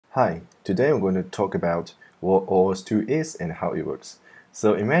Hi, today I'm going to talk about what oauth2 is and how it works.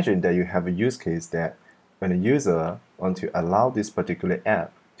 So imagine that you have a use case that when a user wants to allow this particular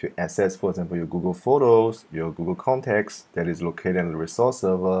app to access, for example, your Google Photos, your Google Contacts that is located on the resource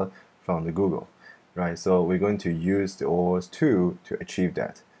server from the Google, right? So we're going to use the oauth2 to achieve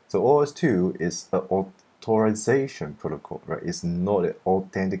that. So oauth2 is an authorization protocol, right? It's not an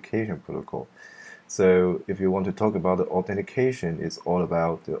authentication protocol. So if you want to talk about the authentication, it's all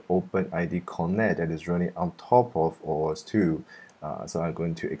about the OpenID Connect that is running on top of oauth2. So I'm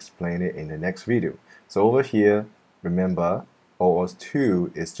going to explain it in the next video. So over here, remember,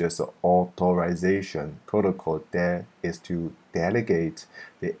 oauth2 is just an authorization protocol that is to delegate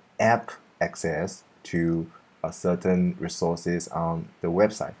the app access to certain resources on the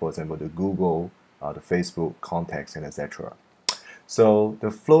website, for example, the Google, the Facebook, contacts, and etc. So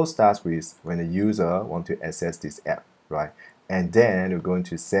the flow starts with when the user wants to access this app, right? And then we're going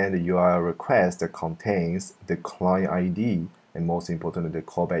to send the URL request that contains the client ID and most importantly the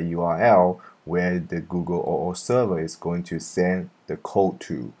callback URL where the Google OAuth server is going to send the code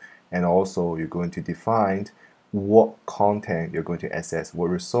to. And also you're going to define what content you're going to access,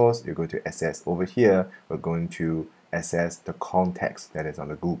 what resource you're going to access. Over here, we're going to access the context that is on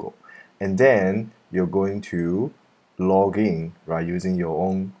the Google. And then you're going to log in, right, using your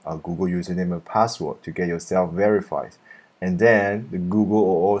own Google username and password to get yourself verified. And then the Google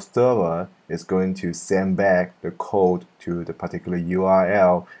OAuth server is going to send back the code to the particular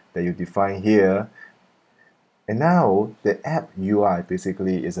URL that you define here. And now the app UI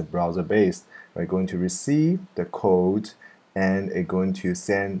basically is a browser based. We're going to receive the code and it's going to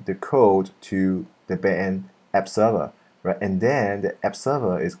send the code to the backend app server. Right? And then the app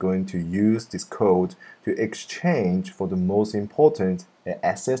server is going to use this code to exchange for the most important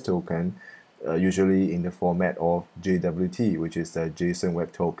access token, usually in the format of JWT, which is the JSON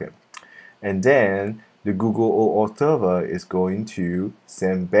Web Token. And then the Google OAuth server is going to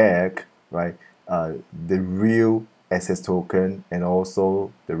send back, right, the real access token and also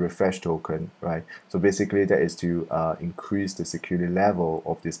the refresh token, right? So basically that is to increase the security level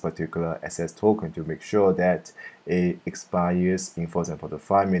of this particular access token to make sure that it expires in, for example, the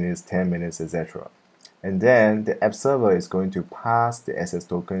 5 minutes, 10 minutes, etc. And then the app server is going to pass the access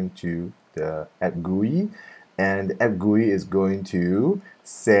token to the app GUI, and the app GUI is going to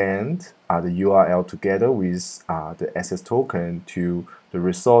send the URL together with the access token to the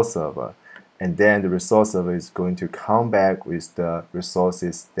resource server. And then the resource server is going to come back with the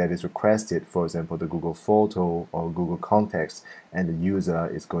resources that is requested, for example, the Google Photo or Google Contacts, and the user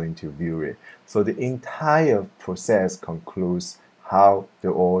is going to view it. So the entire process concludes how the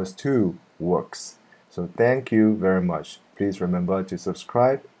oauth2 works. So thank you very much. Please remember to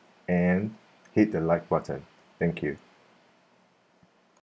subscribe and hit the like button. Thank you.